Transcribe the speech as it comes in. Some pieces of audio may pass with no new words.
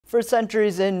For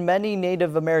centuries in many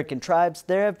Native American tribes,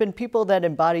 there have been people that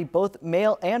embody both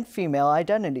male and female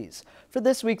identities. For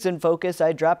this week's In Focus,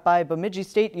 I dropped by Bemidji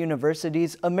State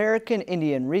University's American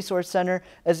Indian Resource Center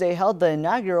as they held the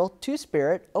inaugural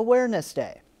Two-Spirit Awareness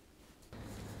Day.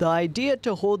 The idea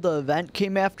to hold the event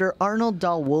came after Arnold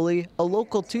Dalwoolley, a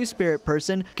local Two-Spirit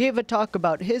person, gave a talk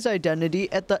about his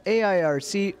identity at the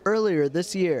AIRC earlier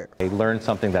this year. They learned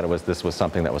something that this was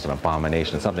something that was an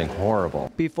abomination, something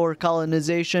horrible. Before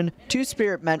colonization,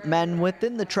 Two-Spirit meant men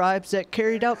within the tribes that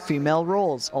carried out female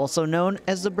roles, also known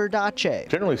as the Berdache.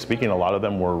 Generally speaking, a lot of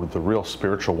them were the real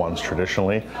spiritual ones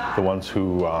traditionally, the ones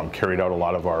who carried out a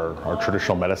lot of our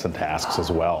traditional medicine tasks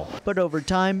as well. But over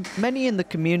time, many in the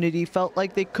community felt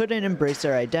like they couldn't embrace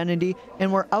their identity and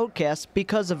were outcast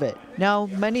because of it. Now,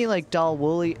 many like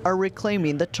Dalwoolley are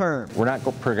reclaiming the term. We're not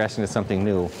progressing to something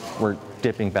new. We're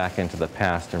dipping back into the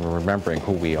past and remembering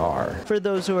who we are. For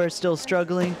those who are still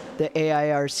struggling, the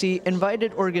AIRC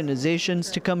invited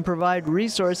organizations to come provide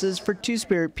resources for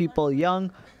Two-Spirit people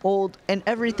young, old, and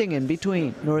everything in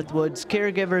between. Northwood's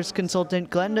caregivers consultant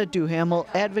Glenda Duhamel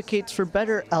advocates for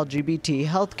better LGBT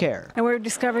health care. And we're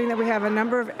discovering that we have a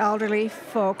number of elderly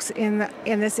folks in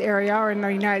this area, or in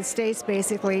the United States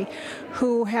basically,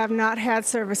 who have not had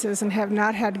services and have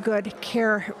not had good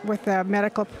care with the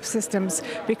medical systems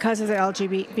because of the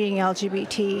being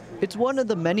LGBT. It's one of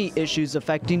the many issues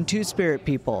affecting Two-Spirit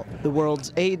people. The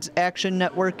World's AIDS Action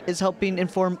Network is helping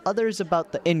inform others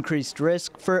about the increased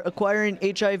risk for acquiring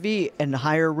HIV and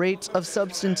higher rates of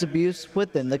substance abuse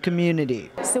within the community.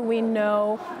 So we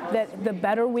know that the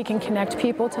better we can connect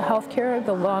people to health care,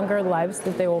 the longer lives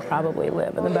that they will probably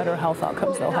live and the better health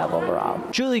outcomes they'll have overall.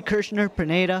 Julie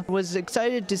Kirshner-Pineda was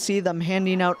excited to see them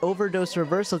handing out overdose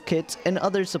reversal kits and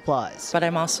other supplies. But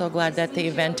I'm also glad that the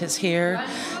event is here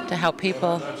to help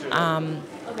people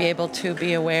be able to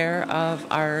be aware of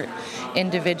our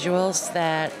individuals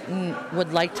that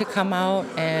would like to come out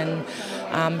and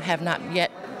have not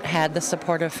yet had the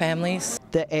support of families.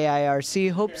 The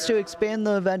AIRC hopes to expand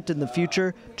the event in the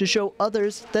future to show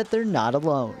others that they're not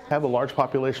alone. I have a large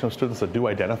population of students that do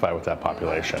identify with that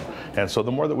population. And so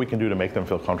the more that we can do to make them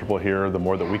feel comfortable here, the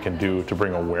more that we can do to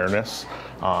bring awareness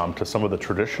to some of the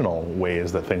traditional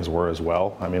ways that things were as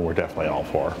well, I mean, we're definitely all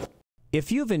for.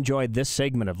 If you've enjoyed this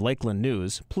segment of Lakeland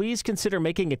News, please consider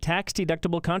making a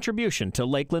tax-deductible contribution to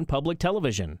Lakeland Public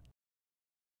Television.